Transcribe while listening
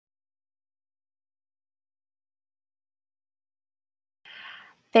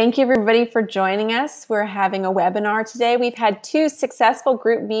Thank you everybody for joining us. We're having a webinar today. We've had 2 successful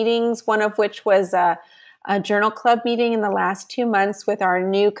group meetings, one of which was a journal club meeting in the last 2 months with our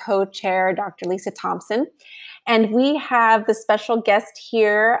new co-chair, Dr. Lisa Thompson. And we have the special guest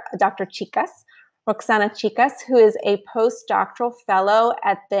here, Dr. Chicas, Roxana Chicas, who is a postdoctoral fellow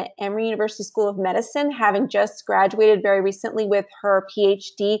at the Emory University School of Medicine, having just graduated very recently with her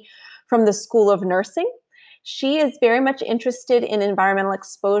PhD from the School of Nursing. She is very much interested in environmental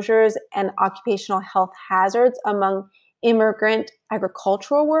exposures and occupational health hazards among immigrant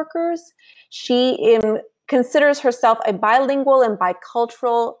agricultural workers. She considers herself a bilingual and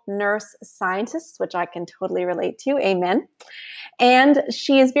bicultural nurse scientist, which I can totally relate to. Amen. And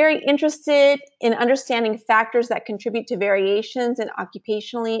she is very interested in understanding factors that contribute to variations in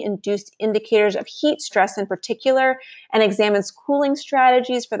occupationally induced indicators of heat stress in particular, and examines cooling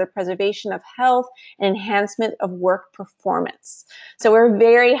strategies for the preservation of health and enhancement of work performance. So we're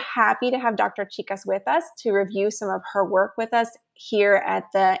very happy to have Dr. Chicas with us to review some of her work with us here at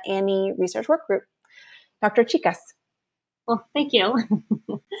the Annie Research Work Group. Dr. Chicas. Well, thank you.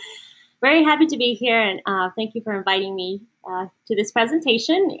 Very happy to be here, and thank you for inviting me to this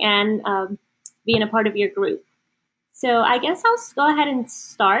presentation and being a part of your group. So I guess I'll go ahead and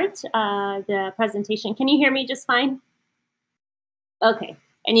start the presentation. Can you hear me just fine? Okay,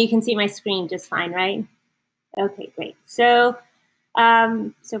 and you can see my screen just fine, right? Okay, great. So,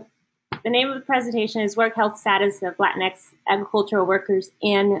 so the name of the presentation is Work Health Status of Latinx Agricultural Workers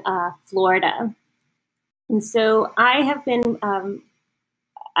in Florida. And so I have been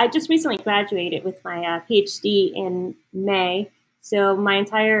I just recently graduated with my PhD in May. So my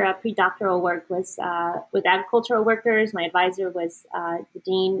entire pre-doctoral work was with agricultural workers. My advisor was the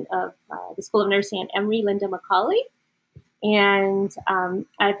dean of the School of Nursing at Emory, Linda McCauley. And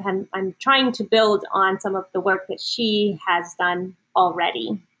I'm trying to build on some of the work that she has done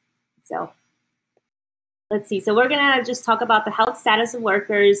already. So let's see. So we're going to just talk about the health status of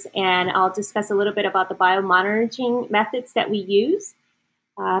workers, and I'll discuss a little bit about the biomonitoring methods that we use.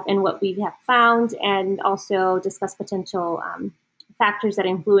 And what we have found, and also discuss potential factors that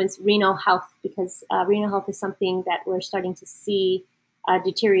influence renal health, because renal health is something that we're starting to see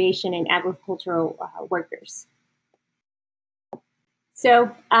deterioration in agricultural workers. So,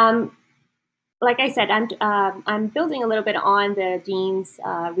 like I said, I'm building a little bit on the dean's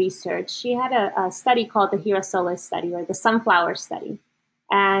research. She had a study called the Girasoles study, or the sunflower study,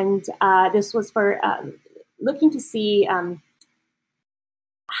 and this was for looking to see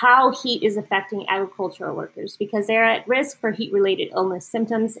how heat is affecting agricultural workers, because they're at risk for heat-related illness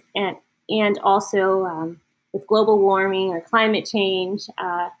symptoms, and also with global warming or climate change,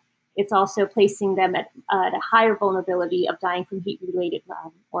 it's also placing them at a higher vulnerability of dying from heat-related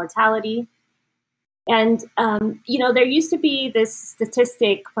mortality. And there used to be this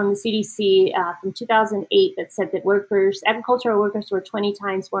statistic from the CDC from 2008 that said that agricultural workers were 20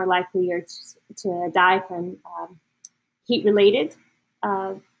 times more likely to die from heat-related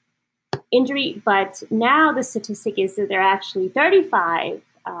injury, but now the statistic is that they're actually 35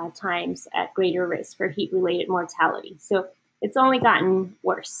 times at greater risk for heat-related mortality. So it's only gotten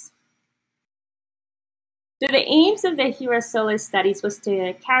worse. So the aims of the Girasoles studies was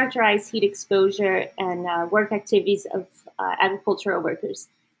to characterize heat exposure and work activities of agricultural workers.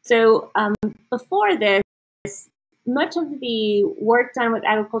 So before this, much of the work done with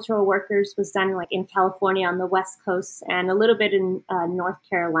agricultural workers was done like in California on the West Coast, and a little bit in North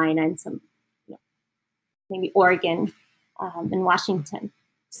Carolina, and some maybe Oregon and Washington.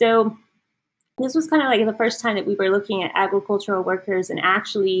 So this was kind of like the first time that we were looking at agricultural workers and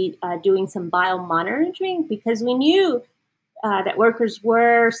actually doing some biomonitoring, because we knew that workers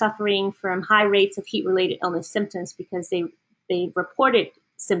were suffering from high rates of heat-related illness symptoms, because they reported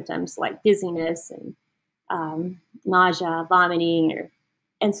symptoms like dizziness and nausea, vomiting,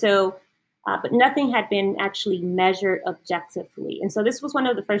 but nothing had been actually measured objectively. And so this was one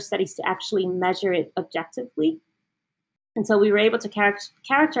of the first studies to actually measure it objectively. And so we were able to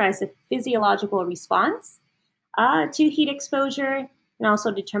characterize the physiological response to heat exposure, and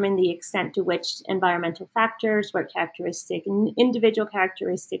also determine the extent to which environmental factors, work characteristics, and individual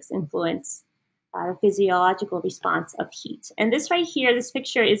characteristics influence the physiological response of heat. And this right here, this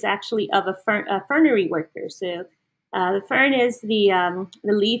picture is actually of a fernery worker. So the fern is the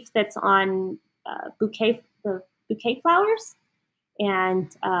leaf that's on bouquet flowers,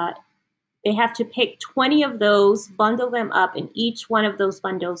 and they have to pick 20 of those, bundle them up, and each one of those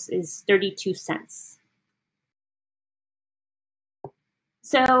bundles is 32 cents.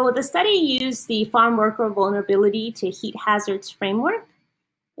 So the study used the farm worker vulnerability to heat hazards framework.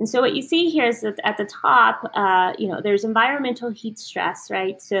 And so what you see here is that at the top, there's environmental heat stress,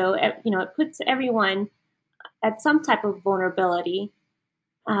 right? So, it puts everyone at some type of vulnerability.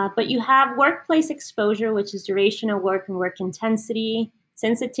 But you have workplace exposure, which is duration of work and work intensity,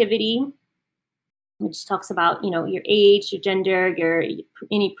 sensitivity, which talks about your age, your gender, your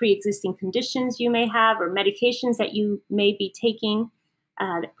any pre-existing conditions you may have, or medications that you may be taking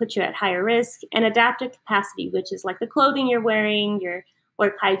that put you at higher risk, and adaptive capacity, which is like the clothing you're wearing, your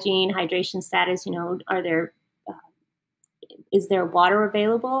work hygiene, hydration status. Are there is there water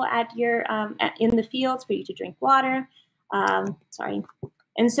available at in the fields for you to drink water? Sorry.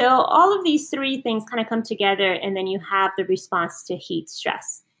 And so all of these three things kind of come together, and then you have the response to heat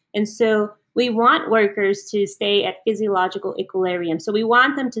stress. And so we want workers to stay at physiological equilibrium. So we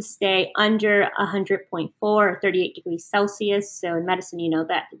want them to stay under 100.4 or 38 degrees Celsius. So in medicine, you know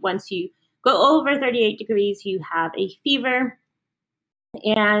that once you go over 38 degrees, you have a fever.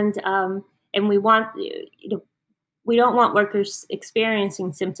 And we want, we don't want workers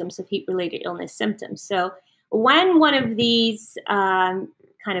experiencing symptoms of heat-related illness symptoms. So when one of these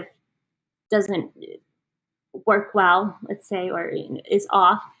kind of doesn't work well, let's say, or is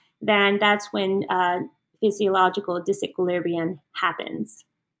off, then that's when physiological disequilibrium happens.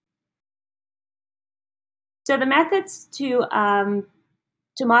 So the methods to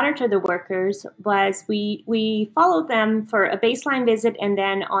monitor the workers was we followed them for a baseline visit and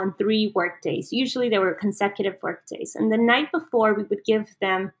then on 3 work days. Usually they were consecutive work days. And the night before, we would give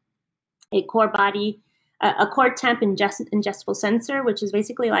them a core temp ingestible sensor, which is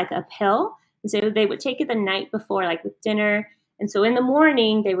basically like a pill. And so they would take it the night before, like with dinner. And so in the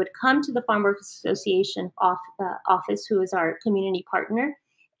morning, they would come to the Farm Workers Association office, who is our community partner.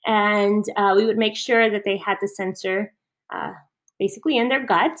 And we would make sure that they had the sensor basically in their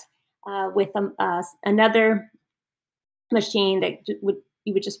gut with another machine that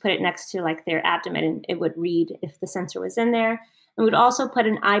you would just put it next to like their abdomen, and it would read if the sensor was in there. And we'd also put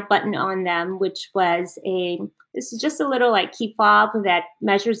an eye button on them, which was this is just a little like key fob that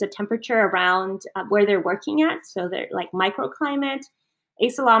measures the temperature around where they're working at. So they're like microclimate,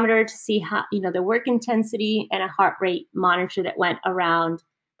 accelerometer to see how, the work intensity, and a heart rate monitor that went around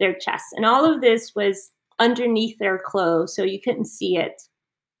their chest. And all of this was underneath their clothes, so you couldn't see it,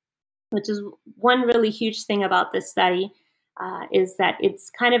 which is one really huge thing about this study. Is that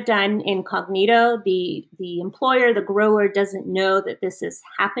it's kind of done incognito. The employer, the grower, doesn't know that this is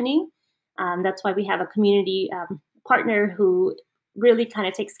happening. That's why we have a community partner who really kind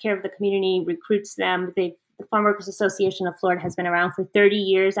of takes care of the community, recruits them. The Farm Workers Association of Florida has been around for 30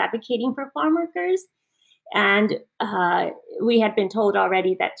 years advocating for farm workers. And we had been told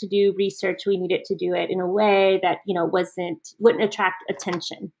already that to do research, we needed to do it in a way that wouldn't attract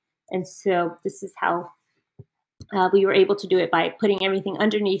attention. And so this is how we were able to do it, by putting everything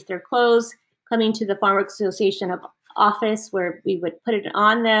underneath their clothes, coming to the Farm Workers Association office where we would put it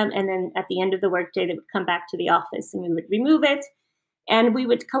on them, and then at the end of the workday, they would come back to the office and we would remove it. And we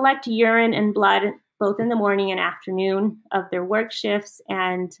would collect urine and blood both in the morning and afternoon of their work shifts.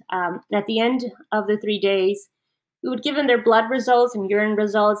 And at the end of the 3 days, we would give them their blood results and urine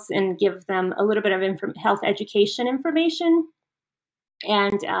results and give them a little bit of health education information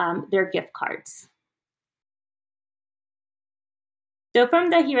and their gift cards. So from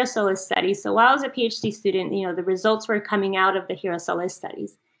the Hero Solis study, so while I was a PhD student, the results were coming out of the Hero Solis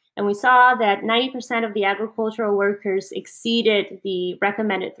studies. And we saw that 90% of the agricultural workers exceeded the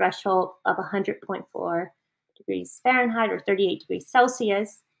recommended threshold of 100.4 degrees Fahrenheit or 38 degrees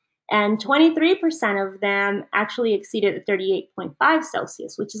Celsius. And 23% of them actually exceeded the 38.5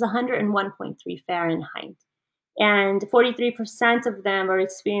 Celsius, which is 101.3 Fahrenheit. And 43% of them are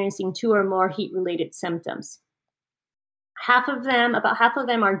experiencing 2 or more heat-related symptoms. About half of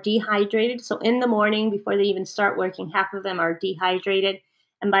them are dehydrated. So in the morning, before they even start working, half of them are dehydrated.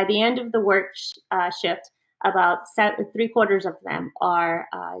 And by the end of the work shift, about 3/4 of them are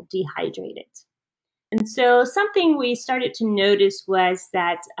dehydrated. And so something we started to notice was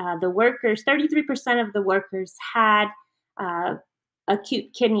that the workers, 33% of the workers had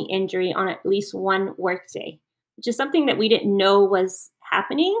acute kidney injury on at least one workday, which is something that we didn't know was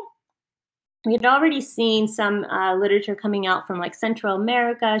happening. We had already seen some literature coming out from like Central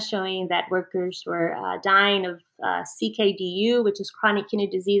America showing that workers were dying of CKDU, which is chronic kidney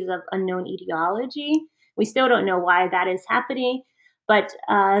disease of unknown etiology. We still don't know why that is happening, but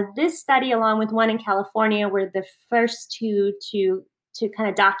this study, along with one in California, were the first two to kind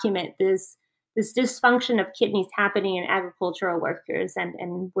of document this dysfunction of kidneys happening in agricultural workers,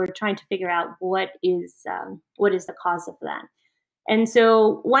 and we're trying to figure out what is the cause of that. And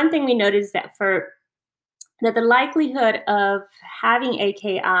so one thing we noticed that for that the likelihood of having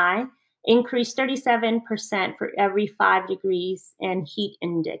AKI increased 37% for every 5 degrees in heat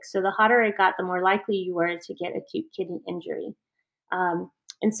index. So the hotter it got, the more likely you were to get acute kidney injury. Um,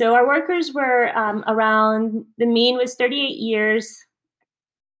 and so our workers were around, the mean was 38 years,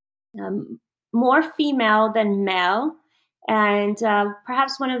 um, more female than male. And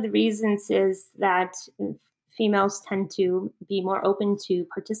perhaps one of the reasons is that females tend to be more open to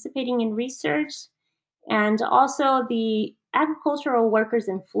participating in research. And also, the agricultural workers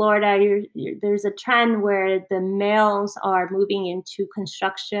in Florida, there's a trend where the males are moving into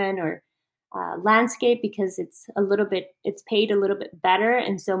construction or landscape because it's paid a little bit better,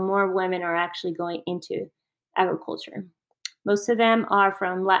 and so more women are actually going into agriculture. Most of them are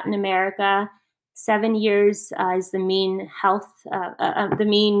from Latin America. 7 years is the mean the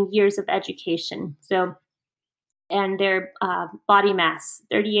mean years of education. So, and their body mass,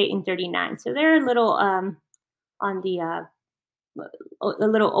 38 and 39. So they're a little on the a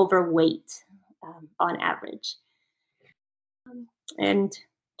little overweight on average. And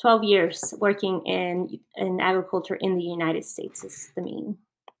 12 years working in agriculture in the United States is the mean.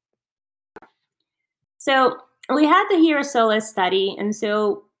 So we had the Hirasola study, and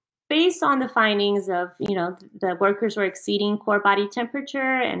so based on the findings of, the workers were exceeding core body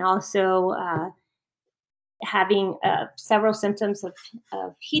temperature and also having several symptoms of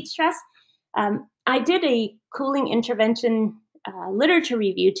heat stress, I did a cooling intervention literature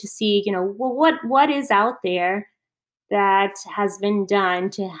review to see, well, what is out there that has been done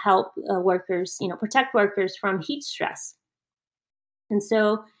to help workers, protect workers from heat stress. And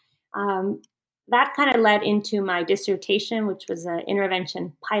so um, that kind of led into my dissertation, which was an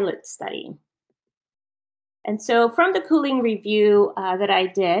intervention pilot study. And so from the cooling review that I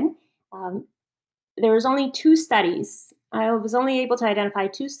did, um, there was only two studies. I was only able to identify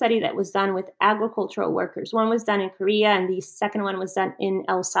two studies that was done with agricultural workers. One was done in Korea, and the second one was done in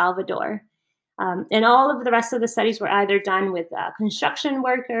El Salvador. And all of the rest of the studies were either done with construction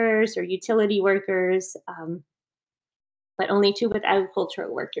workers or utility workers, but only two with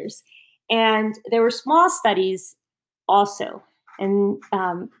agricultural workers. And there were small studies also. And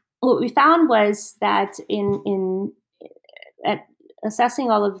what we found was that in at assessing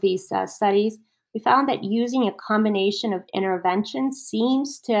all of these studies, we found that using a combination of interventions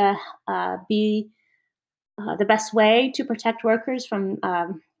seems to be the best way to protect workers from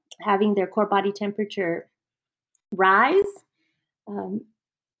having their core body temperature rise. Um,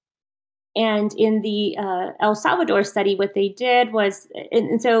 and in the El Salvador study, what they did was,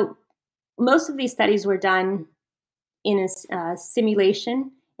 and so most of these studies were done in a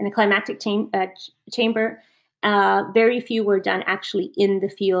simulation in a climactic chamber. Very few were done actually in the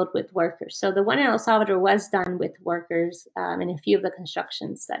field with workers. So the one in El Salvador was done with workers in a few of the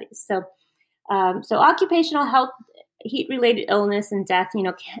construction studies. So occupational health, heat-related illness and death,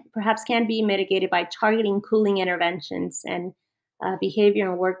 perhaps can be mitigated by targeting cooling interventions and behavior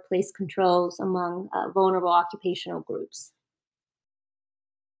and workplace controls among vulnerable occupational groups.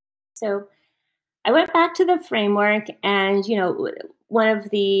 So I went back to the framework, and one of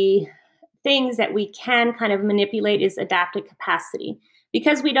the things that we can kind of manipulate is adaptive capacity.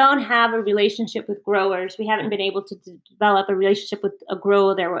 Because we don't have a relationship with growers, we haven't been able to develop a relationship with a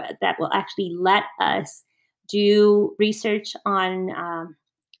grower that will actually let us do research on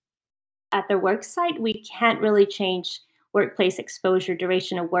at their work site. We can't really change workplace exposure,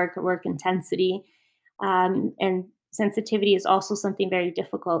 duration of work, or work intensity. And sensitivity is also something very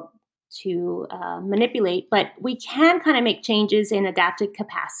difficult to manipulate, but we can kind of make changes in adaptive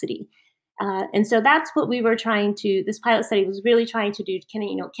capacity. And so that's what we were trying to, this pilot study was really trying to do.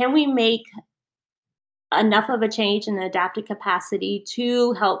 Can we make enough of a change in the adaptive capacity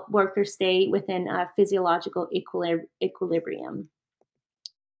to help workers stay within a physiological equilibrium?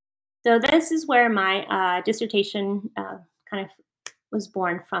 So this is where my dissertation kind of was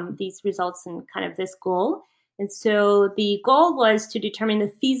born, from these results and kind of this goal. And so the goal was to determine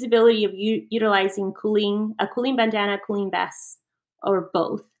the feasibility of utilizing a cooling bandana, cooling vest, or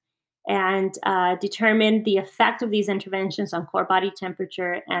both, and determine the effect of these interventions on core body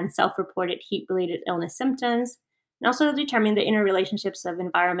temperature and self-reported heat-related illness symptoms, and also determine the interrelationships of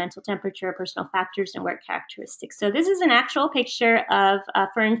environmental temperature, personal factors, and work characteristics. So this is an actual picture of a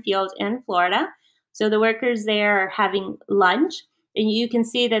fern field in Florida. So the workers there are having lunch, and you can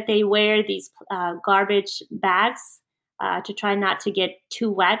see that they wear these garbage bags to try not to get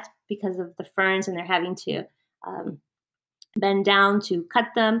too wet because of the ferns, and they're having to bend down to cut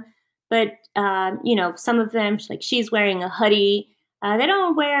them. But some of them, like she's wearing a hoodie. They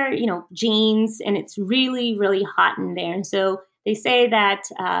don't wear, jeans, and it's really, really hot in there. And so they say that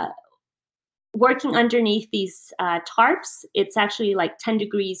working underneath these tarps, it's actually like 10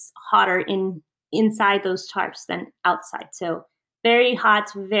 degrees hotter inside those tarps than outside. So very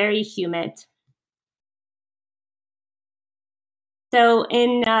hot, very humid. So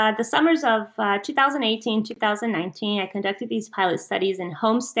in the summers of 2018, 2019, I conducted these pilot studies in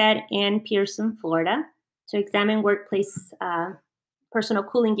Homestead and Pearson, Florida, to examine workplace personal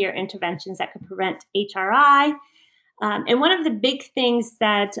cooling gear interventions that could prevent HRI. And one of the big things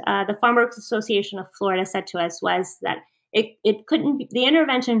that the Farm Workers Association of Florida said to us was that it couldn't be, the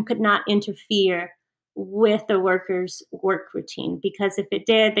intervention could not interfere with the workers' work routine, because if it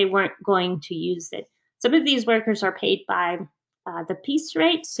did, they weren't going to use it. Some of these workers are paid by the piece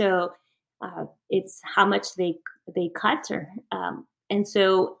rate, so it's how much they cut, or and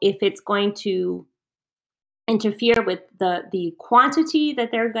so if it's going to interfere with the quantity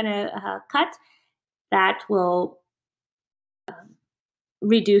that they're going to cut, that will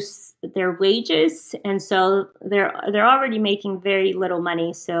reduce their wages, and so they're already making very little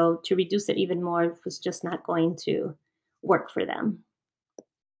money, so to reduce it even more was just not going to work for them.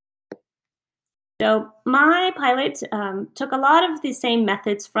 So my pilot took a lot of the same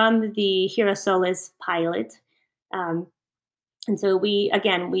methods from the Hirasolis pilot, um, and so we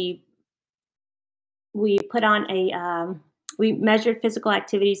put on we measured physical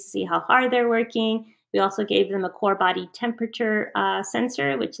activities to see how hard they're working. We also gave them a core body temperature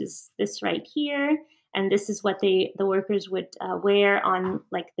sensor, which is this right here. And this is what the workers would wear on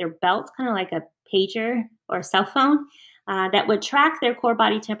like their belt, kind of like a pager or a cell phone, that would track their core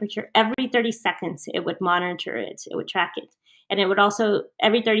body temperature every 30 seconds. It would monitor it, it would track it. And it would also,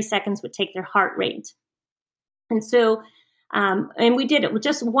 every 30 seconds, would take their heart rate. And so, and we did it with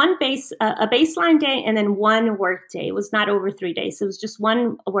just a baseline day, and then one work day. It was not over 3 days. It was just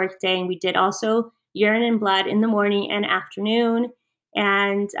one work day. And we did also urine and blood in the morning and afternoon.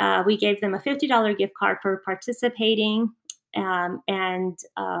 And we gave them a $50 gift card for participating. And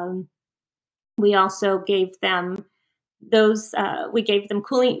we also gave them we gave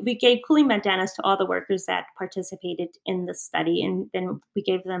cooling bandanas to all the workers that participated in the study. And then we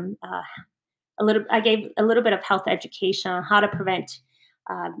gave them I gave a little bit of health education on how to prevent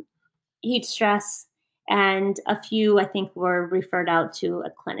um, heat stress, and a few I think were referred out to a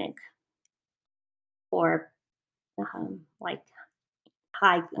clinic for like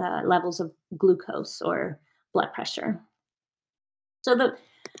high levels of glucose or blood pressure. So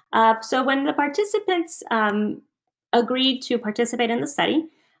so when the participants agreed to participate in the study,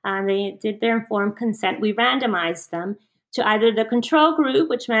 they did their informed consent. We randomized them to either the control group,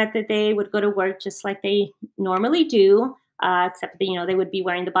 which meant that they would go to work just like they normally do, except that they would be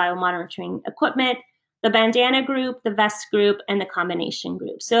wearing the biomonitoring equipment. The bandana group, the vest group, and the combination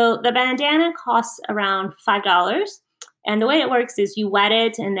group. So the bandana costs around $5, and the way it works is you wet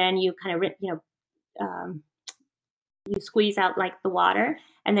it, and then you kind of um, you squeeze out like the water,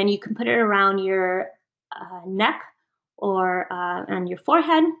 and then you can put it around your neck or on your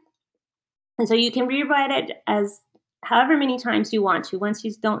forehead. And so you can rewrite it as however many times you want to. Once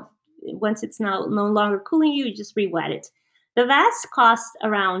it's no longer cooling you, you just re-wet it. The vest costs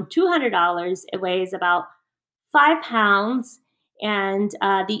around $200. It weighs about 5 pounds, and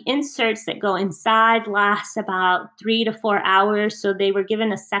the inserts that go inside last about 3 to 4 hours. So they were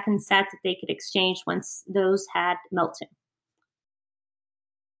given a second set that they could exchange once those had melted.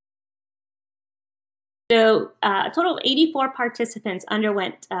 So a total of 84 participants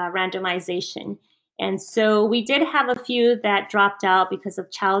underwent randomization. And so we did have a few that dropped out because of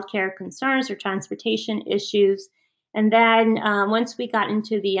childcare concerns or transportation issues. And then once we got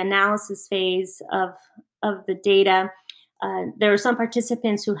into the analysis phase of the data, there were some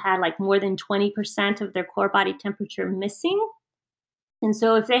participants who had like more than 20% of their core body temperature missing. And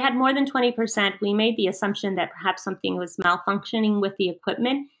so if they had more than 20%, we made the assumption that perhaps something was malfunctioning with the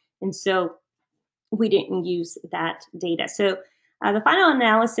equipment. And so we didn't use that data. So the final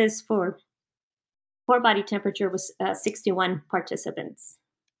analysis for core body temperature was 61 participants.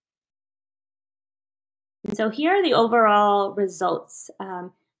 And so here are the overall results.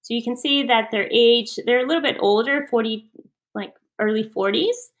 So you can see that they're a little bit older, 40, like early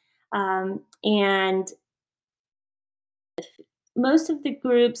 40s. And most of the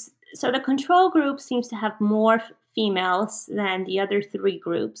groups, so the control group seems to have more females than the other three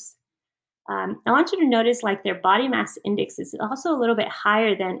groups. I want you to notice like their body mass index is also a little bit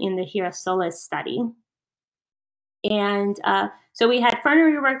higher than in the Hirasolis study. And so we had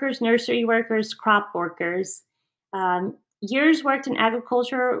fernery workers, nursery workers, crop workers. Years worked in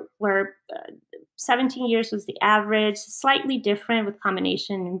agriculture were 17 years was the average, slightly different with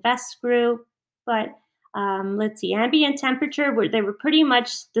combination and vest group, but Let's see, ambient temperature, where they were pretty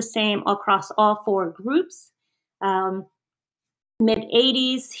much the same across all four groups. Um, Mid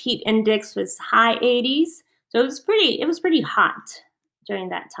 80s, heat index was high 80s. So it was pretty hot during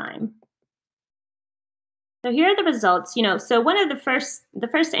that time. So here are the results. So one of the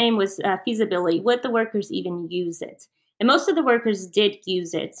first aim was feasibility. Would the workers even use it? And most of the workers did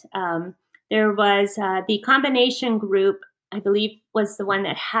use it. There was the combination group, I believe, was the one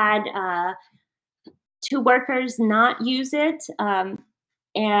that had two workers not use it,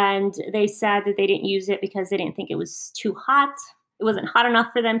 and they said that they didn't use it because they didn't think it was too hot. It wasn't hot enough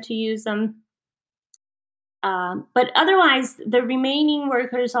for them to use them. But otherwise, the remaining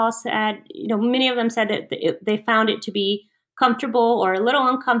workers all said, many of them said that they found it to be comfortable or a little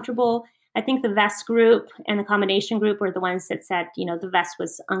uncomfortable. I think the vest group and the combination group were the ones that said, the vest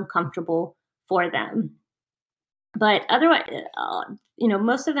was uncomfortable for them. But otherwise,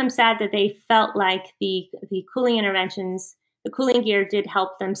 most of them said that they felt like the cooling interventions, the cooling gear did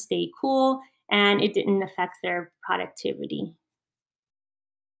help them stay cool, and it didn't affect their productivity.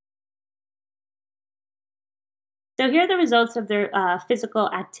 So here are the results of their physical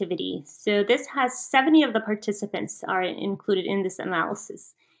activity. So this has 70 of the participants are included in this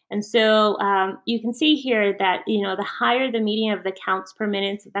analysis. And so you can see here that the higher the median of the counts per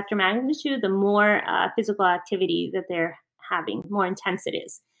minute vector magnitude, the more physical activity that they're having, more intense it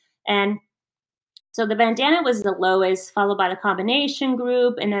is. And so the bandana was the lowest, followed by the combination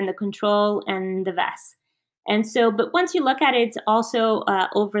group, and then the control and the vest. And so, but once you look at it, also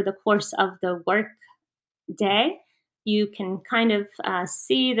over the course of the work day, you can kind of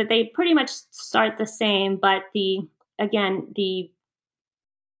see that they pretty much start the same, but the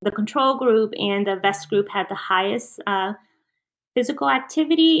control group and the vest group had the highest physical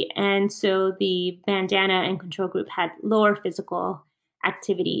activity, and so the bandana and control group had lower physical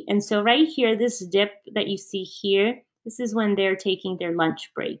activity. And so right here, this dip that you see here, this is when they're taking their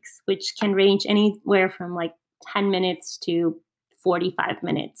lunch breaks, which can range anywhere from like 10 minutes to 45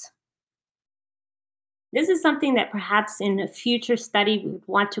 minutes. This is something that perhaps in a future study we would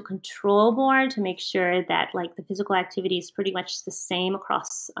want to control more to make sure that like the physical activity is pretty much the same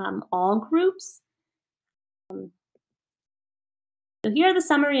across all groups. So here are the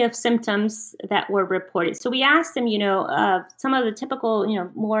summary of symptoms that were reported. So we asked them, some of the typical,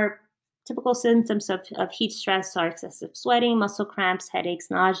 more typical symptoms of heat stress are excessive sweating, muscle cramps,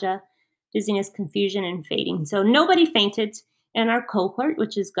 headaches, nausea, dizziness, confusion, and fainting. So nobody fainted in our cohort,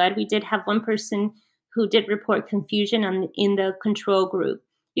 which is good. We did have one person who did report confusion in the control group.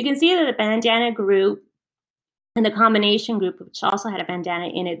 You can see that the bandana group and the combination group, which also had a bandana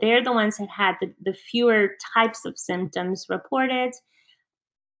in it, they're the ones that had the fewer types of symptoms reported,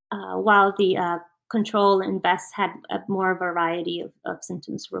 while the control and vest had a more variety of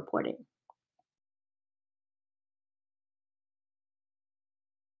symptoms reported.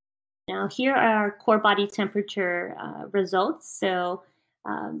 Now, here are our core body temperature results. So,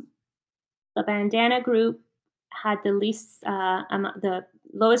 um, the bandana group had the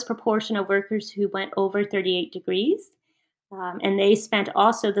lowest proportion of workers who went over 38 degrees. And they spent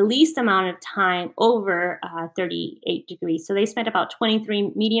also the least amount of time over 38 degrees. So they spent about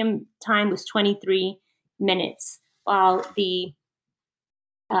 23, medium time was 23 minutes, while the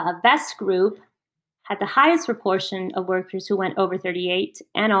vest group had the highest proportion of workers who went over 38,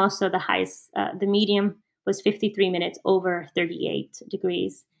 and also the medium was 53 minutes over 38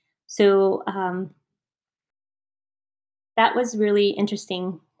 degrees. So that was really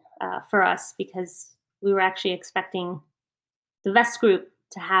interesting for us because we were actually expecting the vest group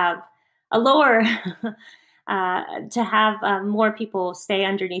to have a lower to have more people stay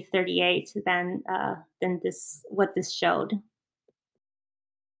underneath 38 than this showed.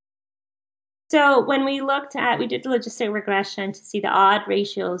 So when we did logistic regression to see the odd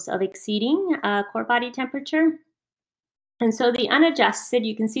ratios of exceeding core body temperature. And so the unadjusted,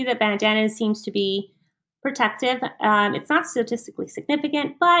 you can see that bandana seems to be protective. It's not statistically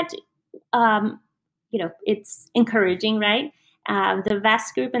significant, but it's encouraging, right? The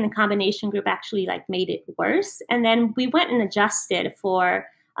vest group and the combination group actually like made it worse. And then we went and adjusted for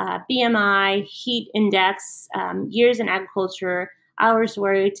BMI, heat index, years in agriculture, hours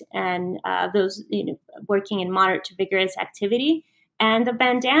worked, and those working in moderate to vigorous activity. And the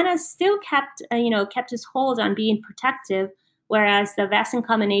bandana still kept his hold on being protective, whereas the vest and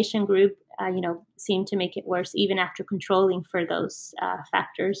combination group, seemed to make it worse even after controlling for those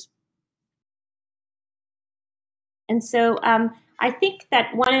factors. And so I think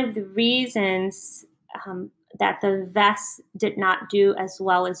that one of the reasons that the vest did not do as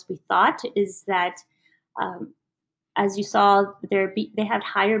well as we thought is that, um, as you saw, they had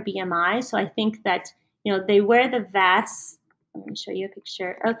higher BMI. So I think that they wear the vest. Let me show you a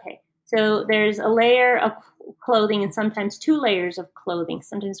picture. Okay. So there's a layer of clothing and sometimes two layers of clothing.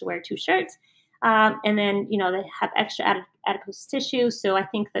 Sometimes they wear two shirts. And then, they have extra adipose tissue. So I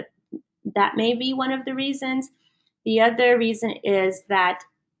think that may be one of the reasons. The other reason is that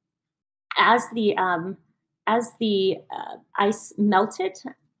as the ice melted,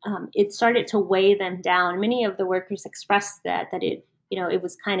 it started to weigh them down. Many of the workers expressed that it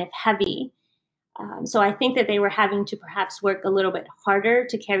was kind of heavy. So I think that they were having to perhaps work a little bit harder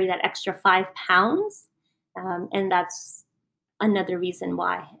to carry that extra 5 pounds, and that's another reason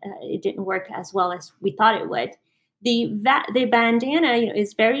why it didn't work as well as we thought it would. The bandana,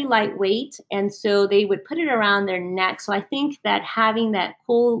 is very lightweight, and so they would put it around their neck. So I think that having that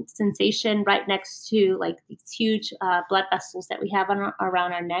cool sensation right next to like these huge blood vessels that we have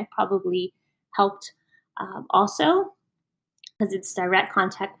around our neck probably helped also, because it's direct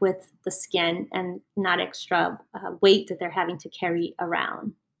contact with the skin and not extra weight that they're having to carry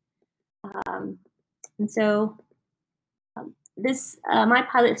around. Um, and so this my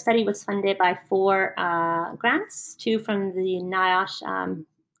pilot study was funded by four grants, two from the NIOSH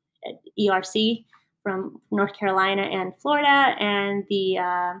ERC from North Carolina and Florida, and the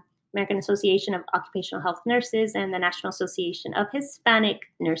American Association of Occupational Health Nurses and the National Association of Hispanic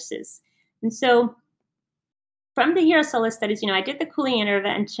Nurses. And so from the Hero Solar studies, I did the cooling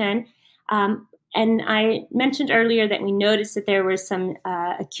intervention. And I mentioned earlier that we noticed that there was some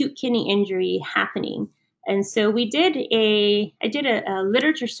acute kidney injury happening. And so I did a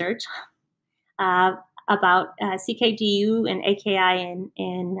literature search uh, about CKDU and AKI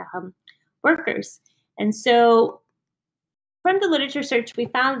in workers. And so from the literature search, we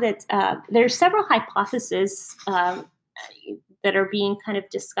found that there are several hypotheses that are being kind of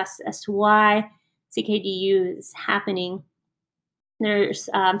discussed as to why CKDU is happening. There's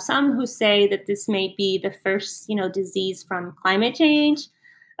some who say that this may be the first, disease from climate change.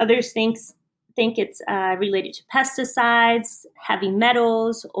 Others think it's related to pesticides, heavy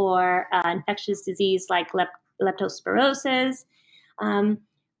metals, or infectious disease like leptospirosis. Um,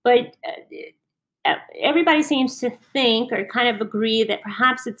 but everybody seems to think or kind of agree that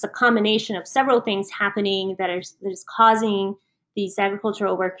perhaps it's a combination of several things happening that is causing these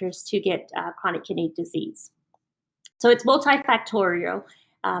agricultural workers to get chronic kidney disease. So it's multifactorial.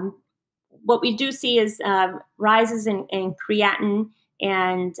 Um, what we do see is rises in creatinine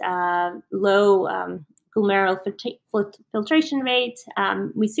and low glomerular filtration rate.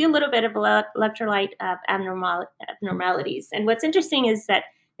 We see a little bit of electrolyte abnormalities. And what's interesting is that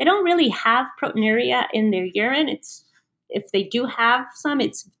they don't really have proteinuria in their urine. If they do have some,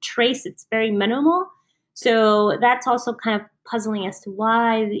 it's trace. It's very minimal. So that's also kind of puzzling as to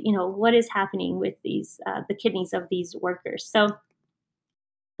why, what is happening with the kidneys of these workers. So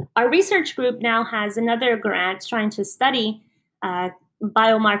our research group now has another grant trying to study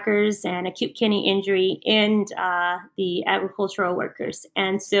biomarkers and acute kidney injury in the agricultural workers.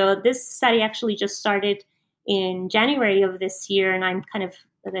 And so this study actually just started in January of this year, and I'm kind of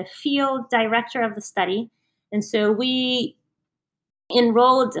the field director of the study. And so we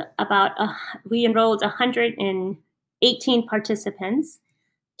enrolled 118 participants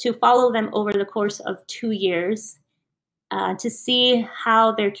to follow them over the course of 2 years to see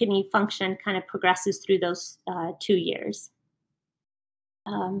how their kidney function kind of progresses through those 2 years.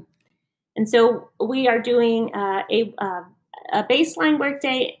 And so we are doing a baseline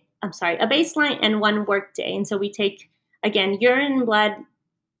workday. I'm sorry, a baseline and one workday. And so we take, again, urine and blood,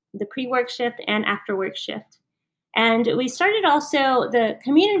 the pre-work shift and after work shift. And we started also, the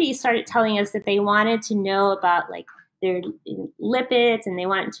community started telling us that they wanted to know about like their lipids, and they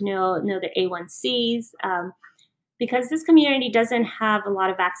wanted to know their A1Cs, because this community doesn't have a lot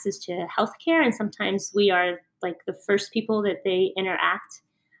of access to healthcare, and sometimes we are like the first people that they interact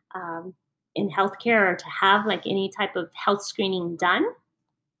in healthcare or to have like any type of health screening done.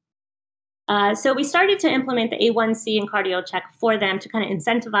 So we started to implement the A1C and cardio check for them to kind of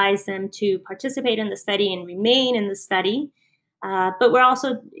incentivize them to participate in the study and remain in the study. But we're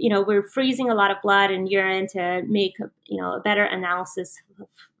also, we're freezing a lot of blood and urine to make, a better analysis of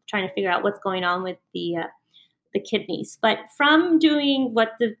trying to figure out what's going on with the kidneys. But from doing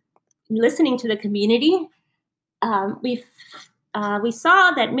listening to the community, we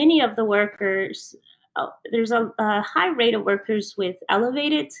saw that many of the workers, there's a high rate of workers with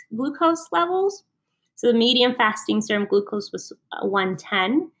elevated glucose levels. So the median fasting serum glucose was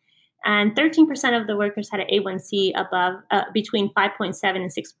 110, and 13% of the workers had an A1C above between 5.7 and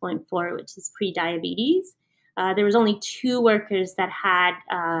 6.4, which is pre-diabetes. There was only 2 workers that had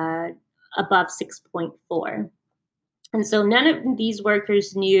above 6.4. And so none of these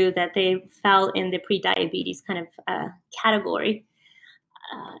workers knew that they fell in the prediabetes kind of category.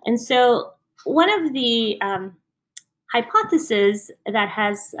 And so one of the hypothesis that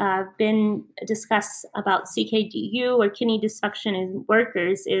has been discussed about CKDU or kidney dysfunction in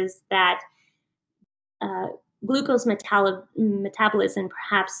workers is that uh, glucose metabolism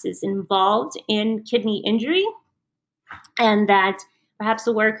perhaps is involved in kidney injury, and that perhaps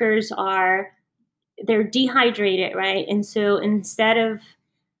the workers they're dehydrated, right? And so instead of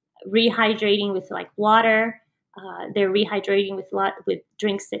rehydrating with like water, they're rehydrating with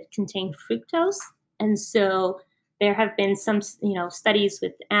drinks that contain fructose. And so there have been some studies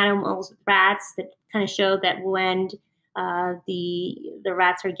with animals, with rats, that kind of show that when the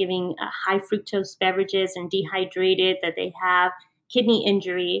rats are giving high fructose beverages and dehydrated, that they have kidney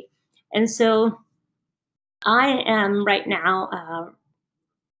injury. And so I am right now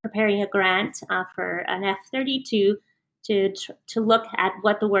preparing a grant for an F-32 to look at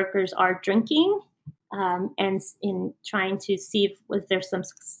what the workers are drinking, and in trying to see if there's some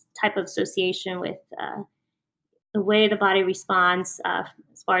type of association with the way the body responds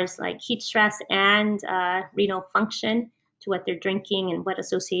as far as like heat stress and renal function to what they're drinking and what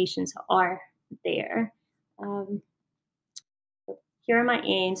associations are there. Um, Here are my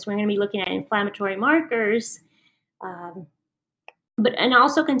aims. We're going to be looking at inflammatory markers. And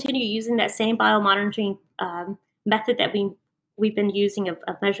also continue using that same biomonitoring method that we've been using of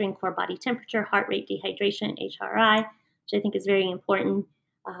measuring core body temperature, heart rate, dehydration, HRI, which I think is very important,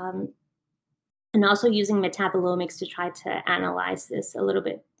 and also using metabolomics to try to analyze this a little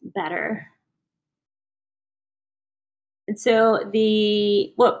bit better. And so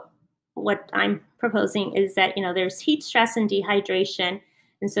what I'm proposing is that there's heat stress and dehydration,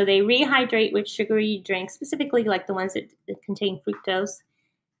 and so they rehydrate with sugary drinks, specifically like the ones that contain fructose,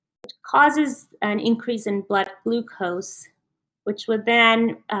 causes an increase in blood glucose, which would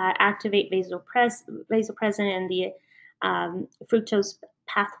then activate vasopressin and the fructose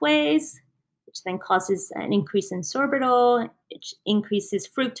pathways, which then causes an increase in sorbitol, which increases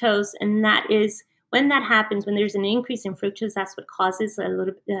fructose, and that is when that happens. When there's an increase in fructose, that's what causes a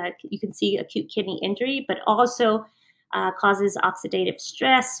little. You can see acute kidney injury, but also causes oxidative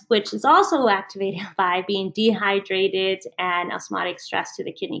stress, which is also activated by being dehydrated and osmotic stress to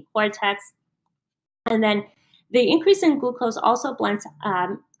the kidney cortex. And then the increase in glucose also blunts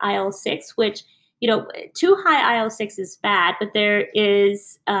IL-6, which, too high IL-6 is bad, but there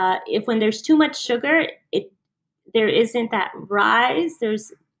is, if when there's too much sugar, there isn't that rise.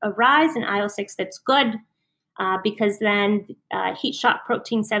 There's a rise in IL-6 that's good, because then heat shock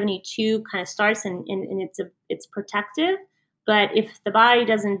protein 72 kind of starts, and it's protective. But if the body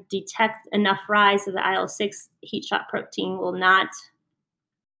doesn't detect enough rise of the IL-6, heat shock protein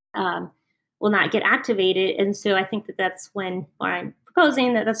um, will not get activated. And so I think that's when, or I'm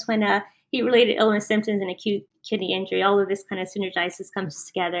proposing that's when heat-related illness symptoms and acute kidney injury, all of this kind of synergizes, comes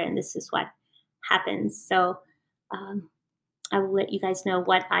together, and this is what happens. So I will let you guys know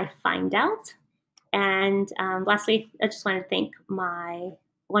what I find out. And lastly, I just want to thank my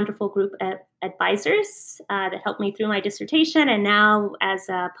wonderful group of advisors that helped me through my dissertation and now as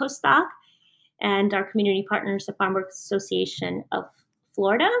a postdoc, and our community partners, the Farm Workers Association of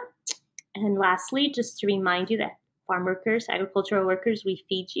Florida. And lastly, just to remind you that farm workers, agricultural workers, we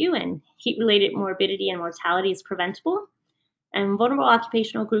feed you, and heat-related morbidity and mortality is preventable, and vulnerable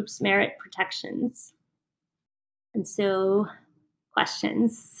occupational groups merit protections. And so,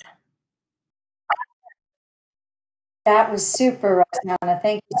 questions? That was super, Roxana.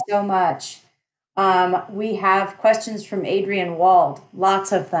 Thank you so much. We have questions from Adrian Wald,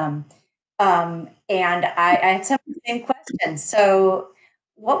 lots of them. And I had some of the same questions. So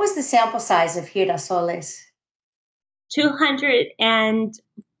what was the sample size of girasoles?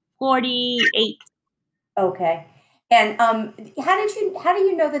 248. Okay. And how do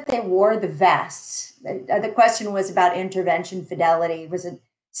you know that they wore the vests? The question was about intervention fidelity. Was it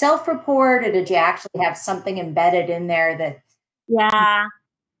self-report, or did you actually have something embedded in there that? Yeah,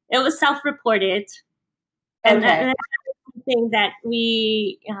 it was self-reported. And, Okay. and that's something that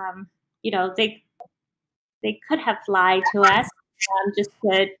we, they could have lied to us just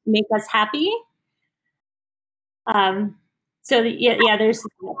to make us happy. So there's,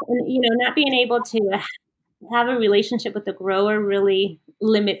 not being able to have a relationship with the grower really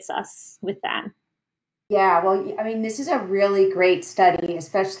limits us with that. Yeah, well, I mean, this is a really great study,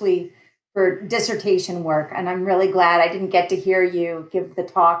 especially for dissertation work. And I'm really glad I didn't get to hear you give the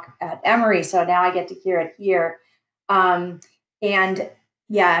talk at Emory, so now I get to hear it here. And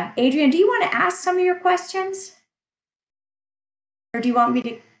yeah, Adrian, do you want to ask some of your questions? Or do you want me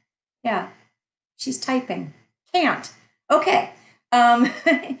to? Yeah, she's typing. Can't. Okay.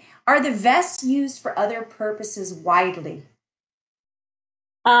 Are the vests used for other purposes widely?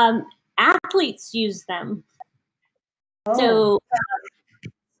 Athletes use them. Oh.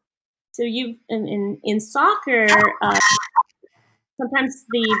 So you in soccer, sometimes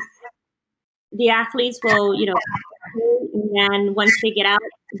the athletes will, and then once they get out,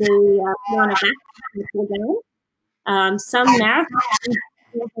 they put on a vest and pull down. Some marathon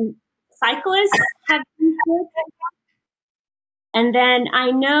cyclists have used it. And then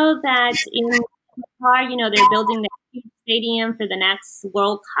I know that in Qatar, they're building the huge stadium for the next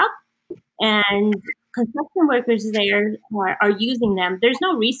World Cup, and construction workers there are using them. There's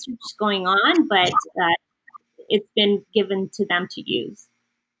no research going on, but it's been given to them to use.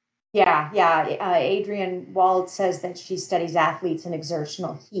 Yeah, yeah. Adrienne Wald says that she studies athletes in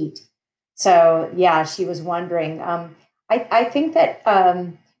exertional heat. So yeah, she was wondering. I think that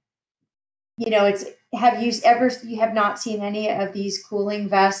it's you have not seen any of these cooling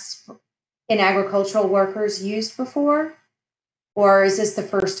vests in agricultural workers used before, or is this the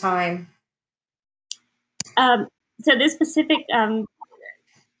first time? So this specific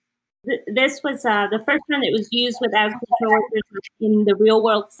this was the first time it was used with agricultural workers in the real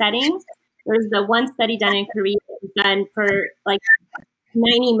world setting. There's the one study done in Korea that was done for like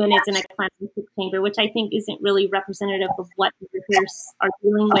 90 minutes in a climate chamber, which I think isn't really representative of what the workers are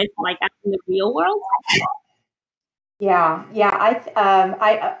dealing with, like out in the real world. Yeah, yeah.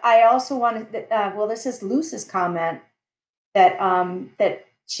 I also wanted. Well, this is Luce's comment that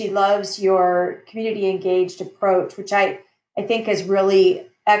she loves your community engaged approach, which I think is really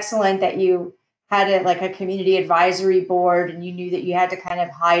excellent. That you had like a community advisory board, and you knew that you had to kind of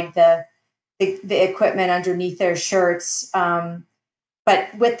hide the equipment underneath their shirts.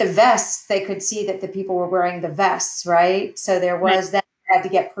 But with the vests, they could see that the people were wearing the vests, right? So there was that had to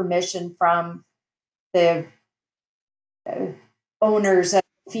get permission from the owners of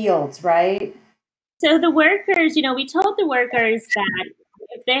fields, right? So the workers, we told the workers that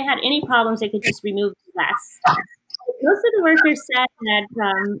if they had any problems, they could just remove the vest. Most of the workers said that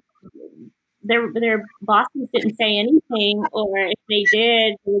their bosses didn't say anything, or if they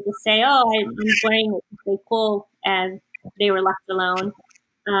did, they would just say, "Oh, I'm wearing it to stay cool," and they were left alone.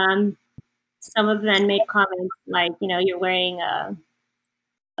 Some of them made comments like, "You're wearing a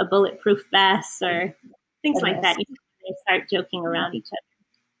bulletproof vest," or things like that. They start joking around each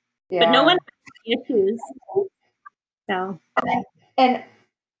other, but no one had issues. So, And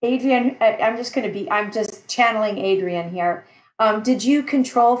Adrienne, I'm just channeling Adrienne here. Did you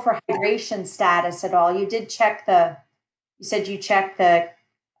control for hydration status at all? You did check you said you checked the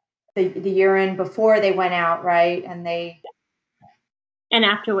urine before they went out, right? and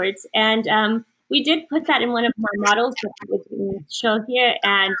afterwards. And we did put that in one of my models that we would show here,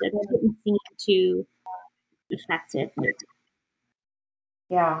 and it didn't seem to affect it.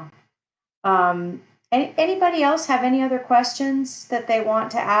 Yeah. Anybody else have any other questions that they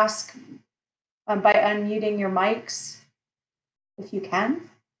want to ask by unmuting your mics, if you can?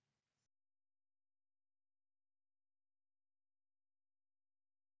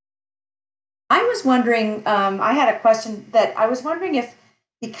 I was wondering, I had a question that I was wondering if,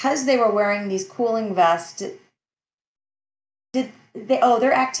 because they were wearing these cooling vests,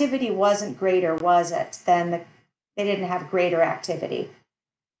 their activity wasn't greater, was it? They didn't have greater activity.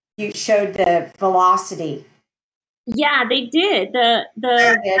 You showed the velocity. Yeah, they did. The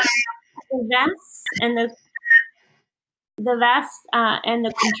vests and the vest and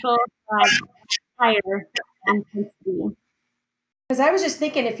the control had higher intensity. Because I was just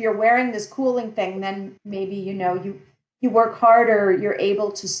thinking, if you're wearing this cooling thing, then maybe you work harder. You're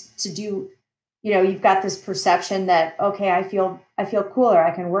able to do. You've got this perception that, okay, I feel cooler.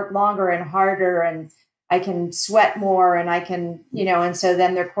 I can work longer and harder, and I can sweat more, and I can and so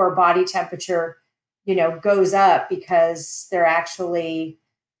then their core body temperature goes up because they're actually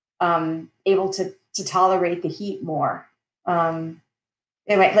able to tolerate the heat more.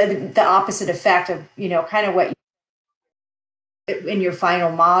 Anyway, the opposite effect of kind of what in your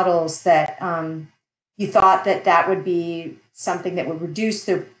final models, that you thought that would be something that would reduce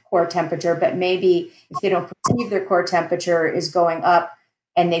their core temperature, but maybe if they don't perceive their core temperature is going up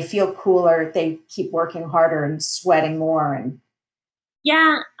and they feel cooler, they keep working harder and sweating more. And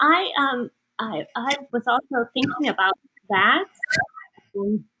Yeah, I was also thinking about that.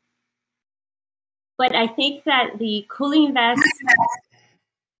 But I think that the cooling vest,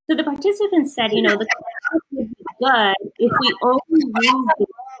 so the participants said, the class would be good if we only used it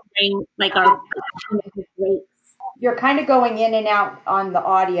during like our breaks. you're kind of going in and out on the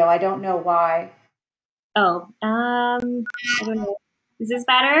audio. I don't know why. Oh, I don't know. Is this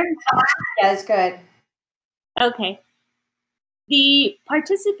better? Yeah, it's good. Okay. the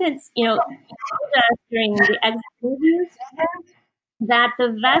participants, told us during the exit interviews that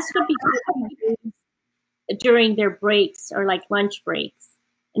the vest would be used during their breaks or like lunch breaks,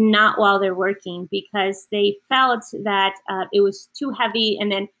 and not while they're working, because they felt that it was too heavy.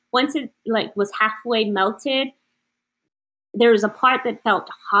 And then once it like was halfway melted, there was a part that felt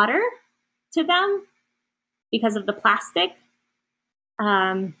hotter to them because of the plastic.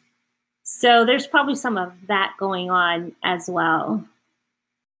 So there's probably some of that going on as well.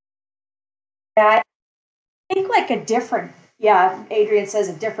 Yeah, I think like a different, Adrian says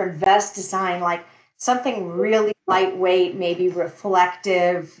a different vest design, like something really lightweight, maybe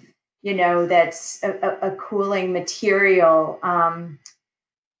reflective, that's a cooling material.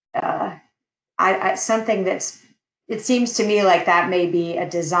 Something it seems to me like that may be a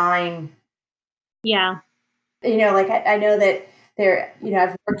design. Yeah. Like I know that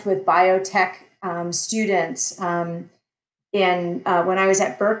I've worked with biotech students when I was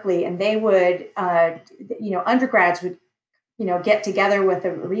at Berkeley, and they would, undergrads would, get together with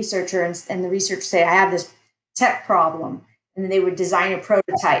a researcher, and the researcher say, I have this tech problem. And then they would design a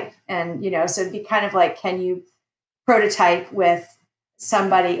prototype. And, so it'd be kind of like, can you prototype with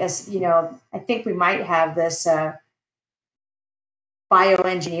somebody as, I think we might have this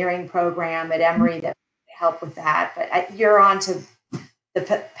bioengineering program at Emory that would help with that. But you're on to the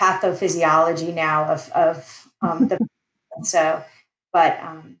pathophysiology now of the, so, but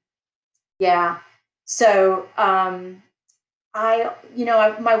yeah. So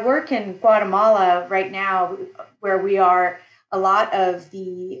my work in Guatemala right now, where we are, a lot of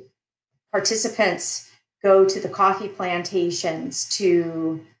the participants go to the coffee plantations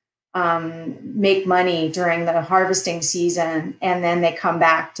to make money during the harvesting season, and then they come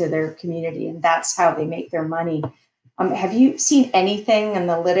back to their community, and that's how they make their money. Have you seen anything in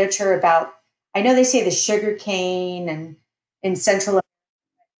the literature about, I know they say the sugar cane and in Central America,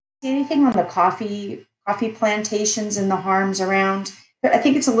 anything on the coffee plantations and the harms around? But I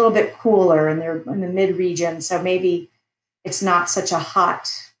think it's a little bit cooler, and they're in the mid region, so maybe it's not such a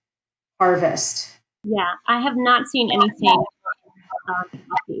hot harvest. Yeah, I have not seen anything.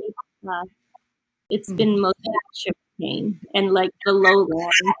 It's been mostly sugar cane and like the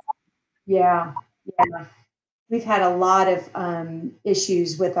lowlands. Yeah. We've had a lot of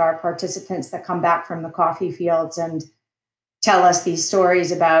issues with our participants that come back from the coffee fields and tell us these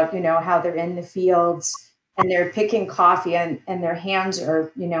stories about, how they're in the fields and they're picking coffee, and their hands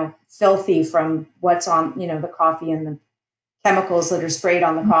are, filthy from what's on, the coffee and the chemicals that are sprayed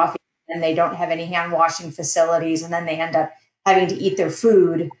on the coffee, and they don't have any hand washing facilities. And then they end up having to eat their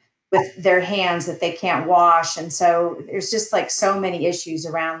food with their hands that they can't wash. And so there's just like so many issues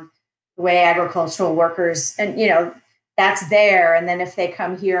around the way agricultural workers, and, that's there. And then if they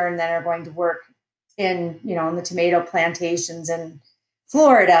come here and then are going to work in, in the tomato plantations in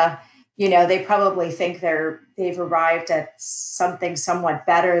Florida, they probably think they've arrived at something somewhat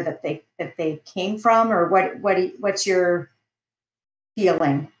better that they came from. Or what's your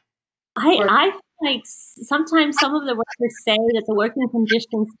feeling? I feel like sometimes some of the workers say that the working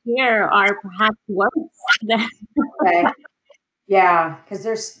conditions here are perhaps worse than. Okay. Yeah,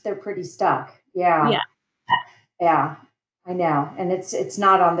 because they're pretty stuck. Yeah. I know, and it's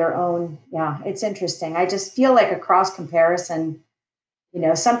not on their own. Yeah, it's interesting. I just feel like a cross comparison,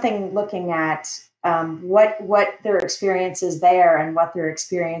 something looking at what their experience is there and what their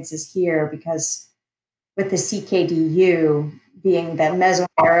experience is here, because with the CKDU being the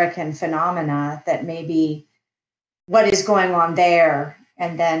Mesoamerican phenomena, that maybe what is going on there,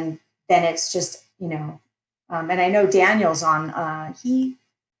 and then it's just, and I know Daniel's on, he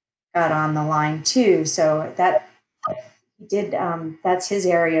got on the line too, so that he did, that's his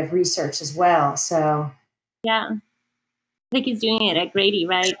area of research as well. So yeah, I think he's doing it at Grady,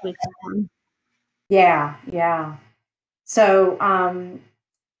 right? With yeah. So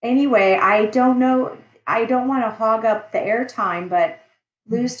anyway, I don't know. I don't want to hog up the airtime, but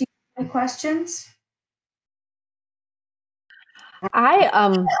Luz, do you have any questions?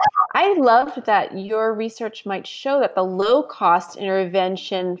 I loved that your research might show that the low cost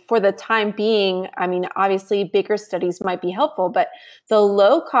intervention for the time being, I mean, obviously bigger studies might be helpful, but the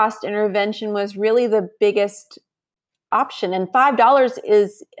low cost intervention was really the biggest option. And $5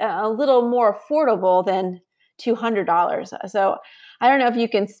 is a little more affordable than $200. So I don't know if you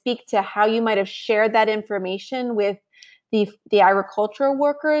can speak to how you might have shared that information with the agricultural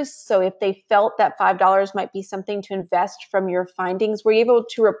workers. So if they felt that $5 might be something to invest from your findings, were you able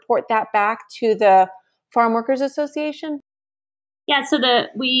to report that back to the Farm Workers Association? Yeah, so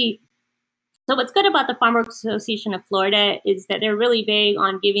what's good about the Farm Workers Association of Florida is that they're really big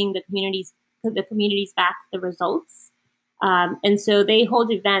on giving the communities back the results. And so they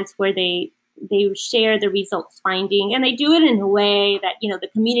hold events where they share the results finding, and they do it in a way that the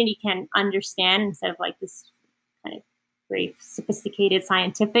community can understand, instead of like this kind of very sophisticated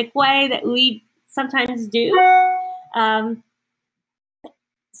scientific way that we sometimes do.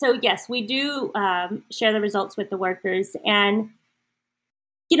 So yes, we do share the results with the workers, and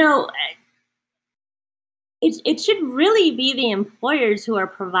it should really be the employers who are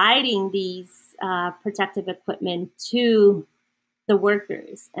providing these protective equipment to the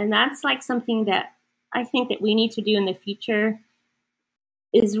workers. And that's like something that I think that we need to do in the future,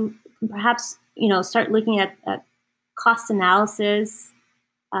 is perhaps, start looking at cost analysis.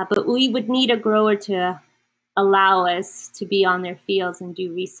 But we would need a grower to allow us to be on their fields and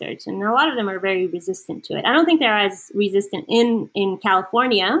do research. And a lot of them are very resistant to it. I don't think they're as resistant in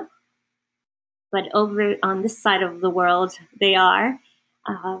California, but over on this side of the world, they are.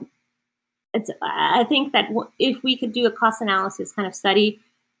 I think that if we could do a cost analysis kind of study,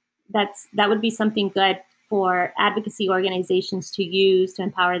 that would be something good for advocacy organizations to use to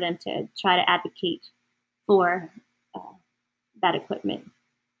empower them to try to advocate for that equipment.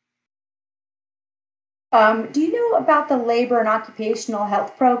 Do you know about the labor and occupational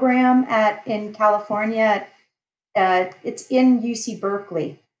health program in California? It's in UC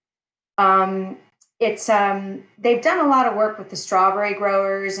Berkeley. They've done a lot of work with the strawberry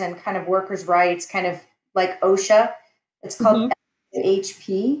growers and kind of workers' rights, kind of like OSHA. It's called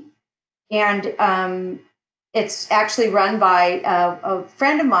HP, and it's actually run by a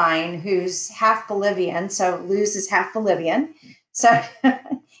friend of mine who's half Bolivian. So Luz is half Bolivian. So,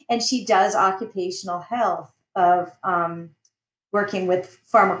 and she does occupational health of working with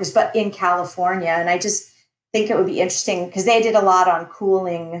farm workers, but in California. And I just think it would be interesting because they did a lot on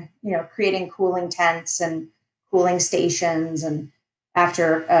cooling, creating cooling tents and cooling stations. And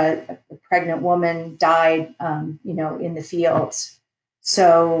after a pregnant woman died, in the fields.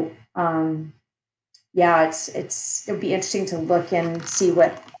 So, yeah, it would be interesting to look and see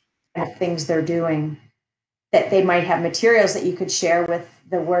what kind of things they're doing. That they might have materials that you could share with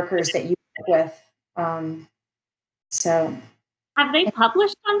the workers that you work with. So, have they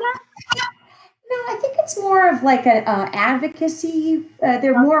published on that? No, I think it's more of like an advocacy.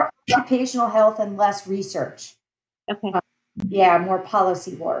 They're more occupational health and less research. Okay. Yeah, more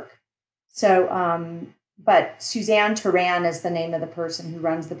policy work. So, but Suzanne Turan is the name of the person who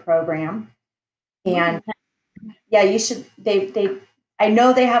runs the program. And yeah, you should. I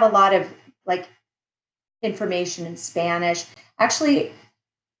know they have a lot of like information in Spanish. Actually,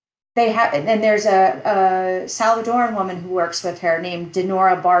 they have, and there's a Salvadoran woman who works with her named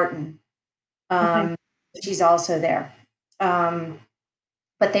Denora Barton. She's also there.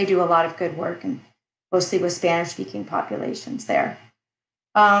 But they do a lot of good work, and mostly with Spanish-speaking populations there.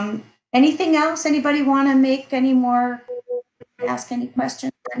 Anything else? Anybody want to ask any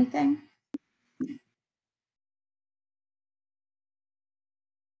questions or anything?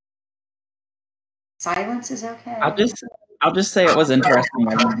 Silence is okay. I'll just say it was interesting.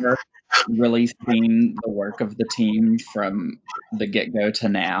 I've never really seen the work of the team from the get-go to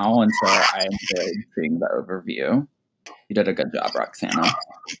now, and so I enjoyed seeing the overview. You did a good job, Roxana.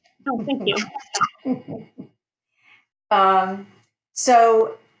 Oh, thank you.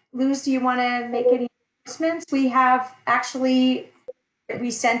 So, Luz, do you want to make any announcements? We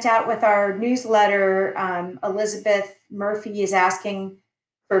sent out with our newsletter, Elizabeth Murphy is asking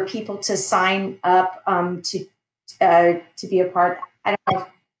for people to sign up to be a part. I don't know.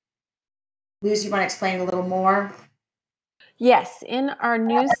 Luz, you want to explain a little more? Yes, in our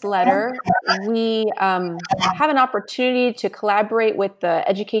newsletter, we have an opportunity to collaborate with the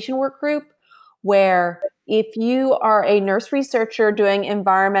education work group, where if you are a nurse researcher doing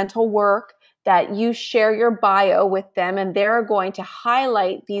environmental work, that you share your bio with them, and they're going to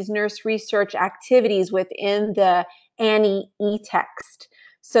highlight these nurse research activities within the Annie e-text.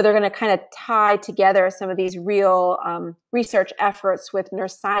 So they're going to kind of tie together some of these real research efforts with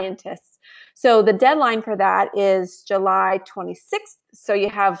nurse scientists. So the deadline for that is July 26th. So you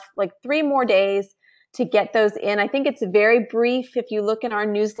have like 3 more days to get those in. I think it's very brief. If you look in our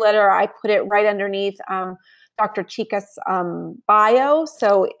newsletter, I put it right underneath Dr. Chicas' bio.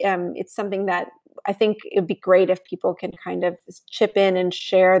 So it's something that I think it'd be great if people can kind of chip in and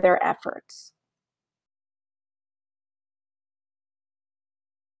share their efforts.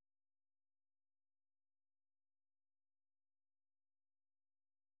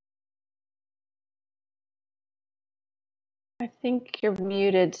 I think you're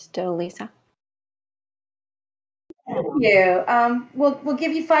muted still, Lisa. Thank you. We'll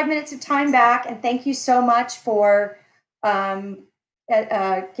give you 5 minutes of time back, and thank you so much for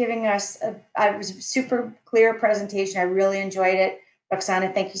giving us it was a super clear presentation. I really enjoyed it.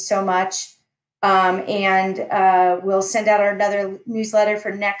 Roxana, thank you so much. And we'll send out another newsletter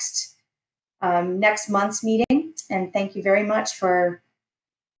for next month's meeting. And thank you very much for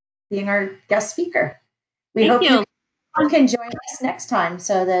being our guest speaker. We hope you can join us next time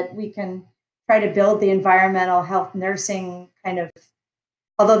so that we can try to build the environmental health nursing kind of,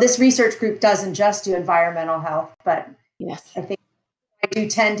 although this research group doesn't just do environmental health, but yes, I think I do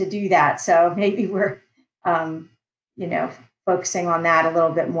tend to do that. So maybe we're, focusing on that a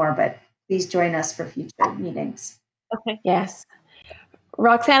little bit more, but please join us for future meetings. Okay. Yes.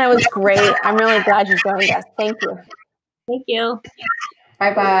 Roxana, was great. I'm really glad you joined us. Thank you. Thank you.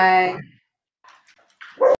 Bye-bye.